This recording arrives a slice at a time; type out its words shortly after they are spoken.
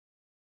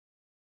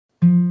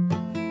Hi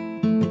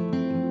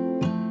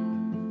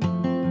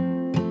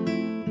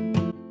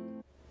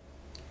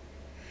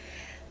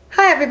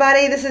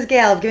everybody, this is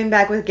Gail of Giving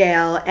Back with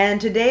Gail,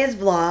 and today's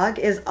vlog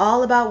is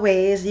all about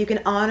ways you can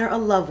honor a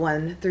loved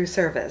one through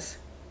service.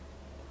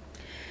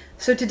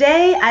 So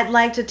today I'd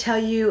like to tell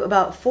you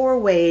about 4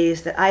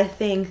 ways that I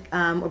think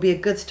would be a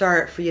good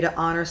start for you to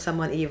honor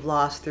someone that you've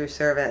lost through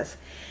service.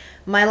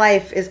 My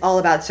life is all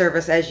about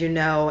service, as you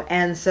know,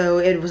 and so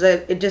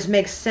it just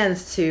makes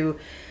sense to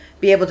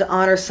be able to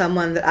honor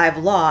someone that I've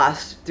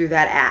lost through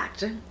that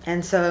act.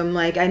 And so I'm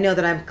like, I know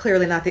that I'm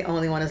clearly not the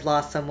only one who's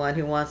lost someone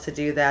who wants to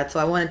do that.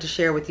 So I wanted to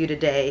share with you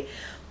today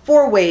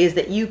 4 ways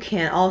that you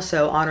can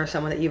also honor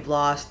someone that you've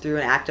lost through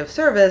an act of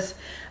service,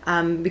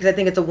 because I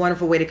think it's a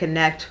wonderful way to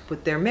connect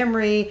with their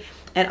memory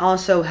and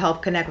also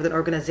help connect with an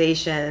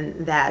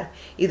organization that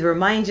either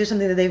reminds you of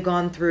something that they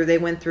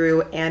went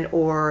through, and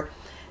or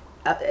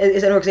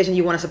is an organization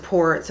you want to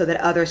support so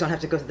that others don't have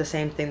to go through the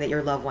same thing that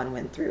your loved one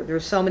went through.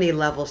 There's so many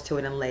levels to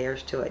it and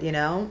layers to it, you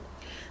know?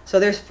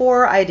 So there's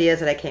 4 ideas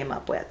that I came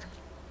up with.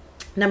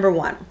 Number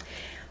 1,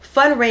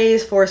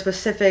 fundraise for a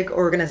specific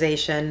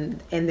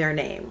organization in their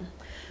name.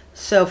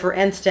 So for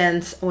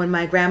instance, when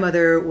my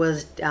grandmother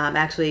was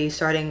actually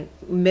starting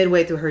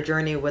midway through her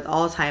journey with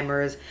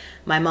Alzheimer's,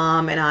 my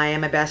mom and I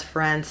and my best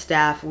friend,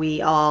 Steph,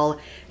 we all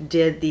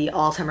did the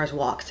Alzheimer's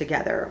walk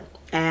together.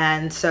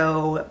 And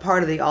so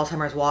part of the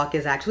Alzheimer's walk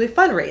is actually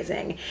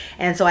fundraising.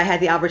 And so I had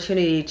the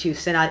opportunity to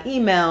send out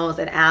emails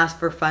and ask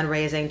for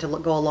fundraising to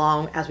go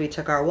along as we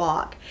took our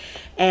walk.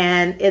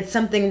 And there's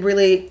something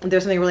really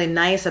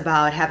nice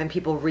about having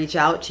people reach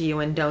out to you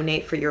and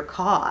donate for your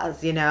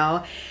cause, you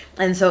know?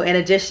 And so in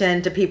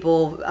addition to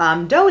people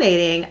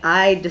donating,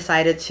 I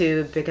decided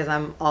to, because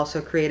I'm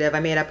also creative, I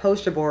made a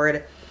poster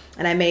board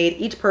and I made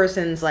each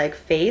person's like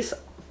face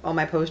on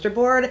my poster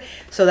board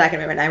so that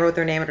I wrote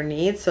their name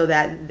underneath so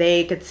that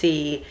they could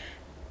see,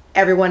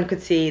 everyone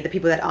could see the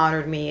people that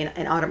honored me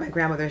and honored my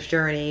grandmother's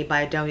journey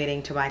by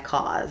donating to my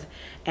cause.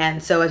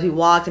 And so as we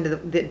walked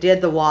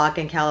did the walk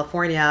in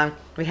California,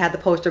 we had the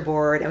poster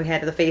board and we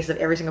had the face of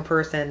every single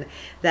person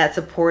that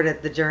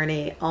supported the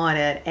journey on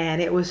it.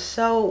 And it was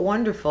so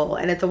wonderful.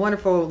 And it's a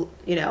wonderful,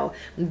 you know,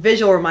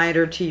 visual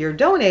reminder to your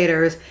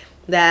donators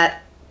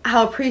that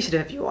how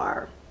appreciative you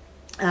are.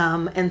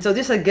 And so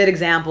this is a good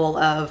example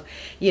of,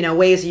 you know,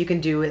 ways that you can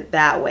do it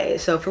that way.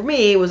 So for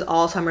me, it was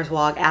Alzheimer's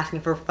walk,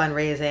 asking for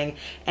fundraising,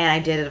 and I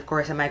did it, of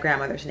course, in my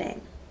grandmother's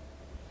name.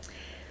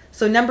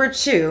 So number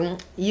 2,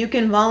 you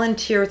can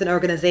volunteer with an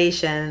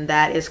organization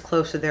that is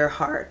close to their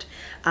heart.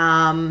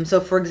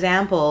 So for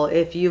example,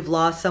 if you've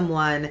lost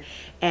someone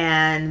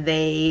and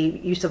they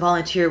used to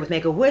volunteer with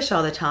Make-A-Wish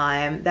all the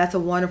time, that's a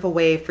wonderful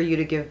way for you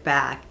to give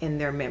back in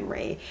their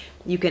memory.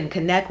 You can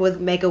connect with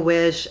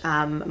Make-A-Wish.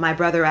 My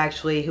brother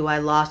actually, who I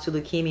lost to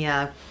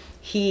leukemia,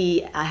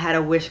 he had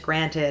a wish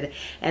granted,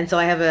 and so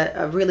I have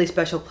a really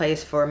special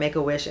place for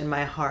Make-A-Wish in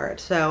my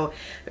heart. So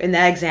in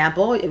that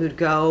example, it would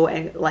go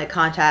and like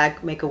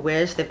contact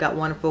Make-A-Wish. They've got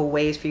wonderful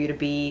ways for you to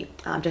be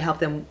to help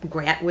them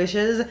grant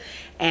wishes,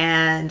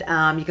 and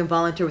you can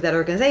volunteer with that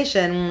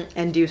organization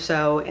and do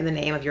so in the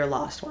name of your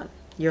lost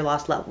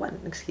loved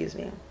one, excuse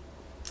me.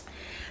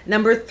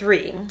 Number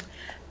 3,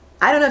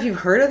 I don't know if you've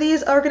heard of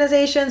these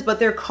organizations, but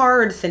they're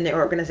card sending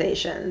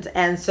organizations.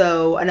 And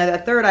so another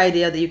 3rd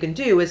idea that you can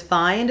do is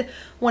find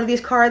one of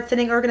these card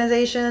sending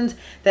organizations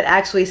that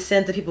actually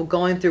send to people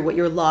going through what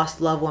your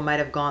lost loved one might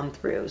have gone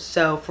through.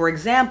 So for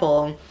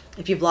example,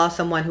 if you've lost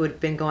someone who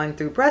had been going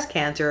through breast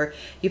cancer,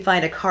 you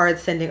find a card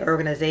sending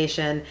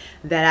organization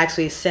that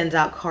actually sends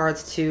out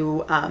cards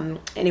to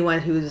anyone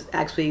who's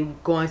actually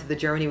going through the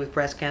journey with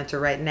breast cancer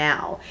right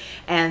now.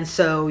 And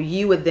so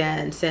you would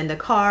then send a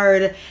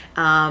card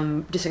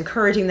just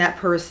encouraging that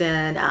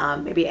person,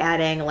 maybe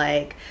adding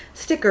like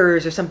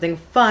stickers or something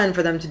fun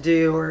for them to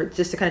do, or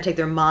just to kind of take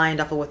their mind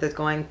off of what they're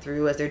going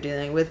through as they're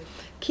dealing with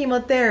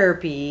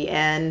chemotherapy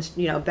and,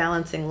 you know,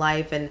 balancing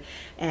life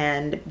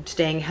and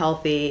staying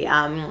healthy.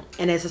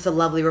 And it's just a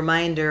lovely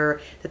reminder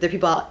that there are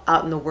people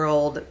out in the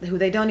world who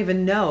they don't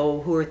even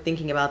know who are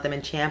thinking about them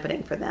and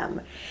championing for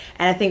them.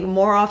 And I think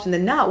more often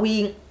than not,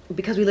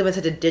 because we live in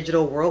such a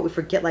digital world, we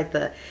forget like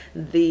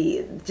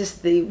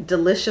just the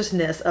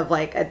deliciousness of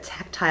like a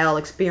tactile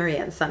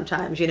experience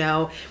sometimes, you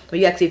know,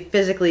 where you actually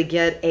physically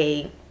get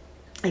a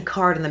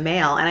card in the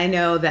mail. And I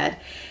know that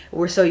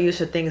we're so used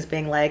to things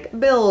being like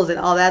bills and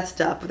all that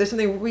stuff, but there's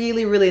something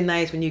really, really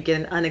nice when you get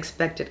an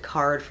unexpected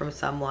card from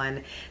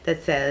someone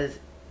that says,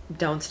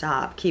 don't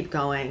stop, keep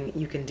going,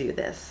 you can do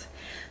this.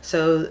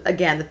 So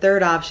again, the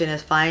 3rd option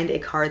is find a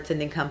card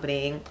sending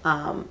company,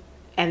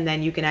 and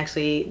then you can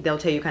actually, they'll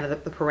tell you kind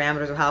of the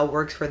parameters of how it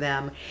works for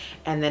them,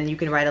 and then you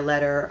can write a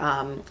letter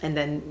and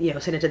then, you know,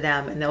 send it to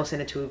them, and they'll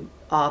send it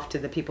off to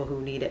the people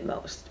who need it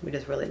most, which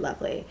is really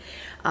lovely.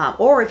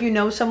 Or if you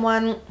know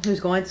someone who's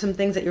going through some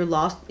things that your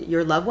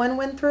loved one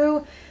went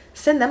through,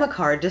 send them a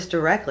card just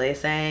directly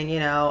saying, you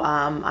know,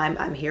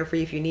 I'm here for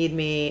you if you need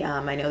me.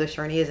 I know this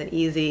journey isn't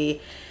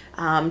easy.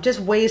 just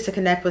ways to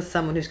connect with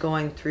someone who's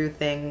going through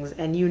things,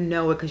 and you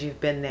know it because you've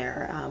been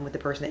there with the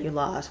person that you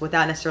lost,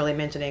 without necessarily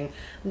mentioning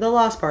the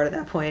lost part at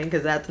that point,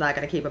 because that's not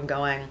going to keep them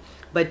going,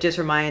 but just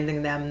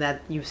reminding them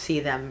that you see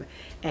them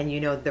and you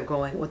know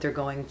that what they're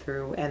going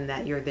through, and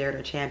that you're there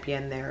to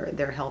champion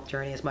their health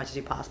journey as much as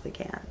you possibly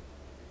can.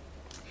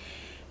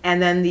 And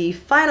then the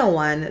final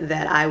one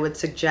that I would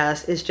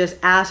suggest is just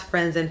ask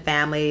friends and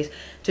families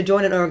to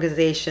join an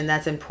organization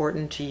that's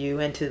important to you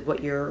and to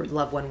what your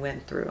loved one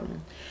went through.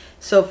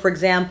 So for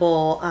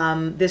example,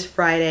 this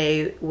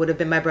Friday would have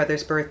been my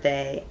brother's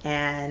birthday,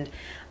 and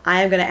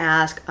I am going to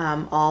ask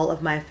all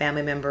of my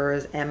family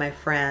members and my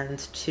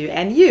friends to,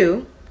 and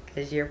you,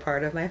 because you're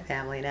part of my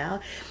family now,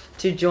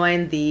 to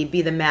join the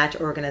Be the Match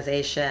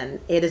organization.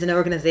 It is an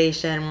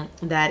organization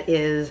that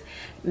is,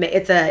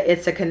 it's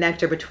a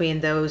connector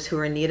between those who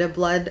are in need of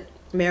bone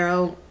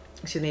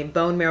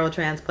marrow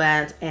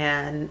transplants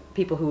and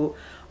people who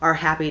are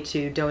happy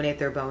to donate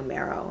their bone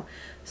marrow.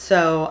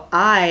 So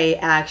I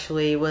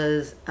actually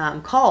was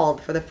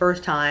called for the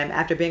first time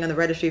after being on the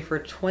registry for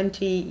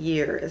 20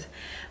 years.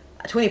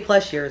 20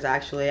 plus years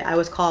actually. I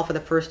was called for the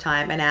first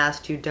time and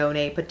asked to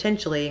donate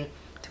potentially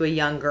to a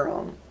young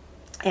girl.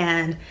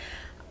 And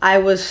I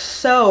was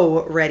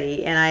so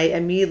ready, and I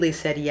immediately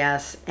said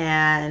yes.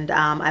 And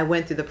I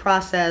went through the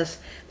process.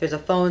 There's a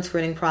phone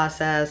screening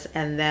process,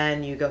 and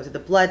then you go through the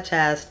blood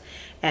test,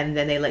 and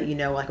then they let you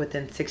know, like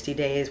within 60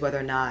 days, whether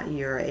or not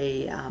you're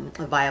a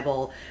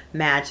viable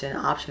match and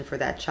an option for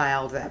that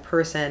child, that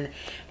person.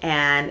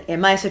 And in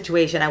my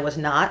situation, I was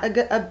not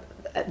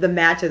the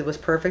match that was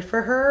perfect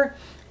for her.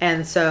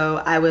 And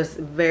so I was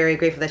very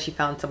grateful that she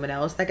found someone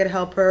else that could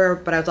help her,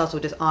 but I was also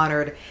just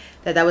honored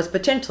that that was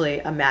potentially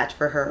a match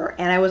for her.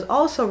 And I was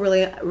also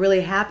really,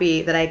 really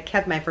happy that I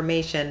kept my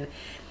information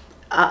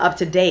up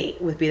to date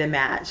with Be the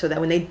Match, so that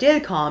when they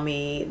did call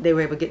me, they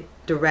were able to get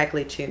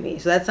directly to me.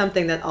 So that's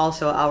something that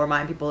also I'll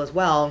remind people as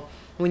well.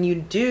 When you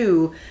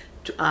do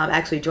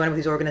actually join up with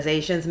these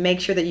organizations, make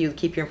sure that you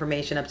keep your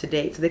information up to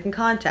date so they can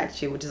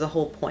contact you, which is the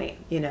whole point.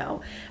 You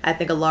know, I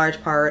think a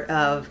large part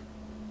of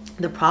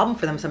the problem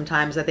for them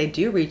sometimes is that they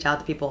do reach out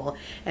to people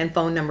and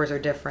phone numbers are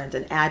different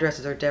and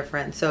addresses are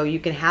different. So you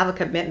can have a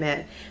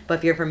commitment, but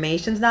if your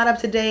information's not up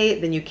to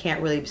date, then you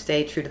can't really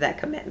stay true to that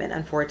commitment,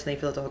 unfortunately,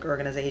 for those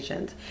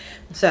organizations.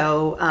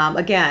 So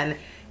again,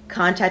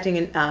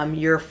 contacting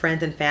your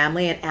friends and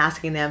family and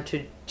asking them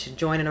to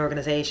join an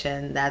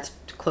organization that's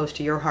close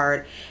to your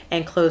heart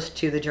and close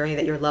to the journey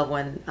that your loved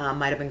one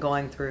might have been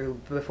going through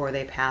before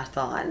they passed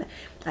on.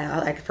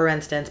 Like for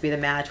instance, Be the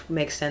Match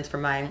makes sense for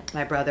my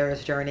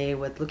brother's journey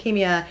with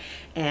leukemia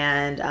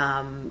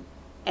and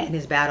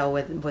his battle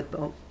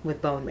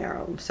with bone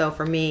marrow. So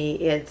for me,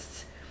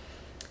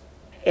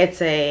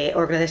 it's a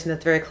organization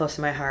that's very close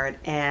to my heart,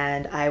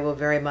 and I will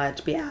very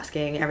much be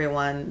asking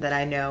everyone that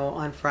I know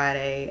on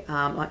Friday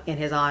in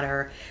his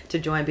honor to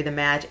join Be the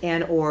Match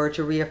and or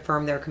to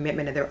reaffirm their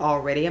commitment if they're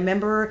already a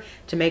member,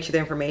 to make sure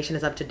their information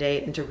is up to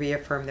date and to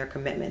reaffirm their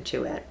commitment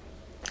to it.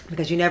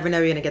 Because you never know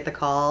you're going to get the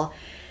call,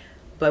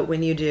 but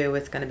when you do,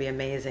 it's going to be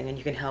amazing and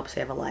you can help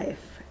save a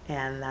life.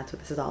 And that's what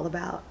this is all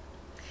about.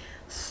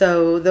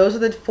 So those are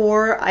the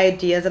 4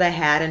 ideas that I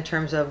had in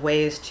terms of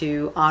ways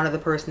to honor the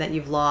person that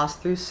you've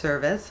lost through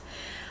service.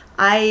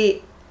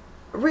 I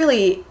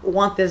really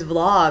want this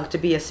vlog to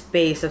be a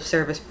space of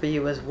service for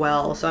you as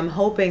well. So I'm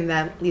hoping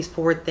that these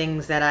 4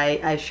 things that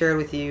I shared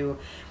with you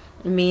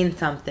mean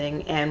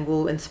something and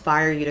will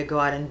inspire you to go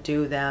out and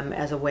do them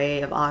as a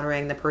way of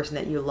honoring the person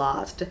that you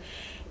lost.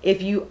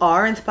 If you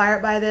are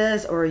inspired by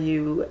this, or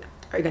you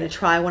are going to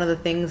try one of the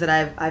things that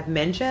I've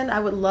mentioned, I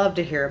would love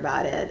to hear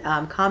about it.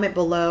 Comment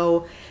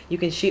below. You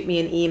can shoot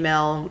me an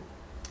email.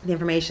 The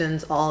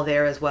information's all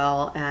there as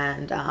well,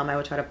 and I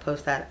would try to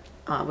post that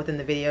within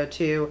the video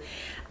too.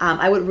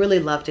 I would really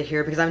love to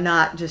hear, because I'm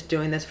not just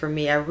doing this for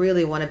me. I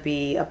really want to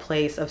be a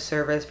place of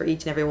service for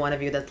each and every one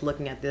of you that's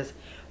looking at this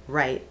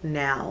right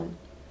now.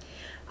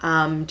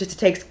 Just to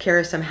take care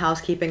of some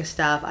housekeeping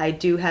stuff, I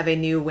do have a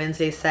new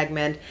Wednesday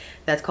segment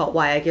that's called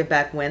Why I Give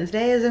Back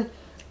Wednesdays.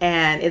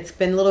 And it's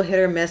been a little hit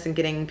or miss in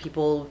getting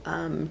people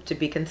to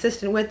be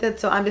consistent with it.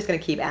 So I'm just going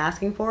to keep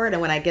asking for it.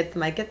 And when I get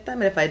them, I get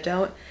them. And if I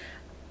don't,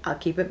 I'll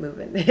keep it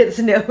moving.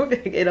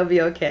 It'll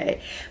be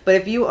okay. But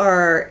if you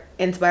are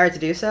inspired to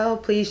do so,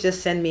 please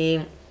just send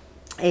me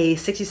a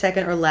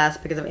 60-second or less,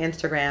 because of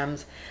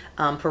Instagram's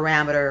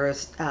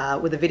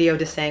parameters, with a video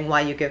just saying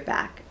why you give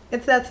back.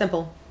 It's that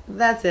simple.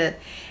 That's it.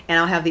 And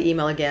I'll have the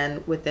email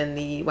again within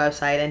the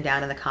website and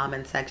down in the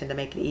comments section to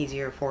make it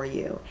easier for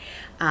you.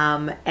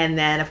 And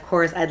then of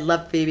course, I'd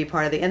love for you to be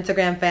part of the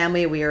Instagram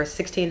family. We are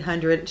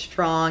 1,600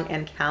 strong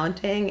and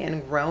counting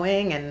and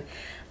growing, and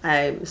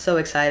I'm so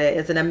excited.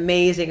 It's an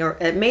amazing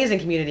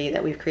community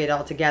that we've created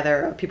all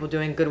together of people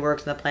doing good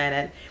works on the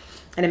planet.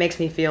 And it makes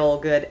me feel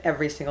good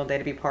every single day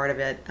to be part of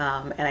it.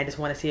 And I just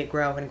want to see it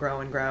grow and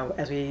grow and grow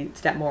as we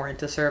step more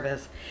into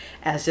service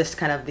as just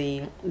kind of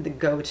the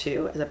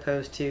go-to, as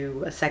opposed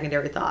to a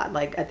secondary thought.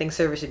 Like, I think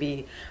service should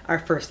be our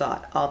first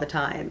thought all the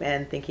time,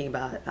 and thinking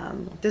about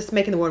just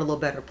making the world a little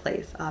better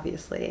place,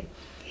 obviously.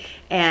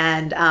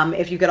 And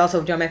if you could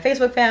also join my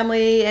Facebook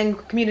family and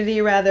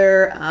community,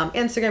 rather,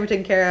 Instagram we're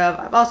taken care of.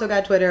 I've also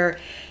got Twitter.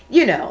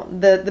 You know,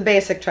 the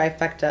basic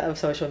trifecta of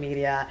social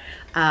media.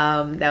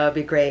 That would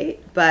be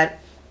great. But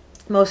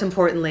most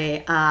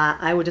importantly,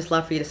 I would just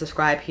love for you to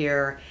subscribe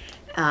here,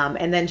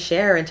 and then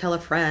share and tell a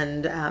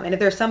friend. And if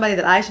there's somebody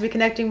that I should be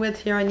connecting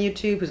with here on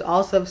YouTube who's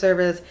also of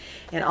service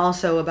and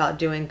also about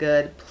doing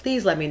good,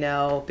 please let me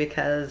know,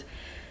 because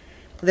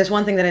there's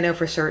one thing that I know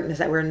for certain is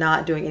that we're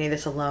not doing any of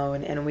this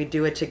alone, and when we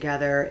do it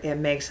together, it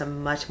makes a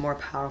much more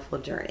powerful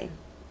journey.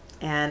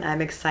 And I'm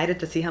excited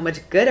to see how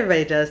much good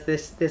everybody does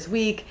this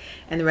week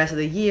and the rest of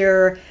the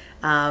year.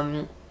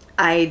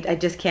 I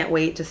just can't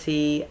wait to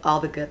see all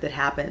the good that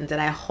happens. And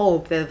I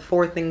hope that the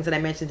 4 things that I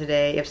mentioned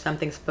today, if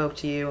something spoke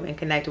to you and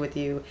connected with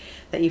you,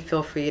 that you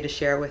feel free to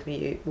share it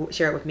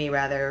with me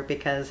rather,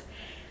 because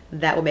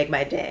that will make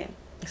my day.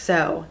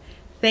 So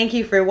thank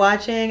you for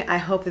watching. I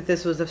hope that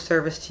this was of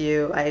service to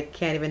you. I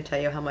can't even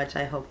tell you how much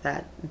I hope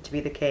that to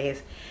be the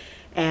case.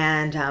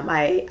 And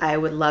I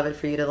would love it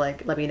for you to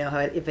let me know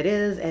if it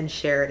is, and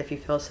share it if you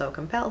feel so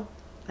compelled.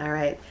 All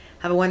right.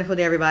 Have a wonderful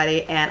day,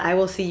 everybody. And I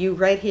will see you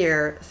right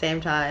here,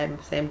 same time,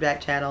 same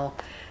back channel,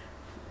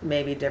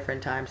 maybe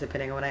different times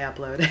depending on when I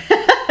upload.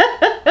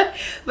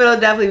 But it'll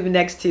definitely be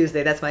next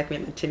Tuesday. That's my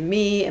commitment to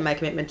me and my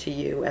commitment to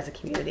you as a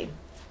community.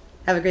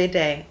 Have a great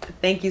day.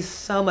 Thank you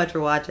so much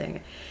for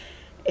watching.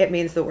 It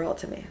means the world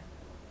to me.